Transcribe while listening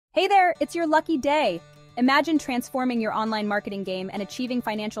Hey there, it's your lucky day. Imagine transforming your online marketing game and achieving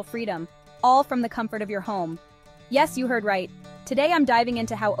financial freedom, all from the comfort of your home. Yes, you heard right. Today I'm diving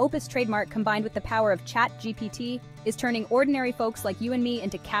into how Opus trademark combined with the power of ChatGPT is turning ordinary folks like you and me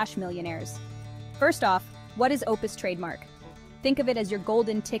into cash millionaires. First off, what is Opus trademark? Think of it as your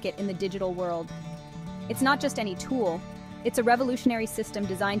golden ticket in the digital world. It's not just any tool, it's a revolutionary system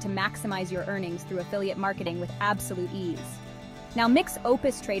designed to maximize your earnings through affiliate marketing with absolute ease. Now mix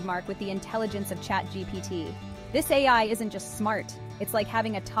Opus trademark with the intelligence of ChatGPT. This AI isn't just smart, it's like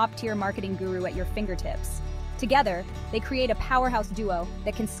having a top-tier marketing guru at your fingertips. Together, they create a powerhouse duo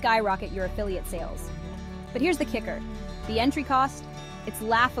that can skyrocket your affiliate sales. But here's the kicker. The entry cost? It's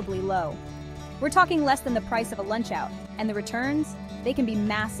laughably low. We're talking less than the price of a lunch out, and the returns? They can be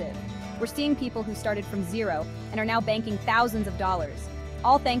massive. We're seeing people who started from zero and are now banking thousands of dollars,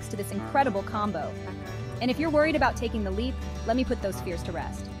 all thanks to this incredible combo. And if you're worried about taking the leap, let me put those fears to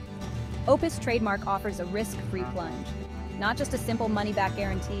rest. Opus trademark offers a risk-free plunge. Not just a simple money-back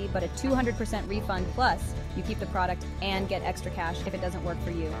guarantee, but a 200% refund plus you keep the product and get extra cash if it doesn't work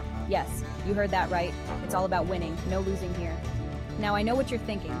for you. Yes, you heard that right. It's all about winning, no losing here. Now I know what you're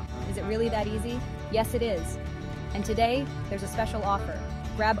thinking. Is it really that easy? Yes, it is. And today, there's a special offer.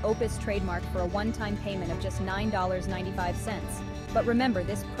 Grab Opus trademark for a one-time payment of just $9.95. But remember,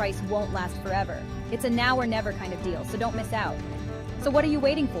 this price won't last forever. It's a now or never kind of deal, so don't miss out. So what are you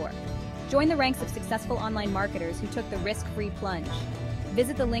waiting for? Join the ranks of successful online marketers who took the risk-free plunge.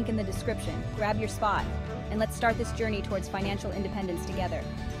 Visit the link in the description, grab your spot, and let's start this journey towards financial independence together.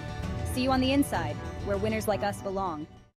 See you on the inside, where winners like us belong.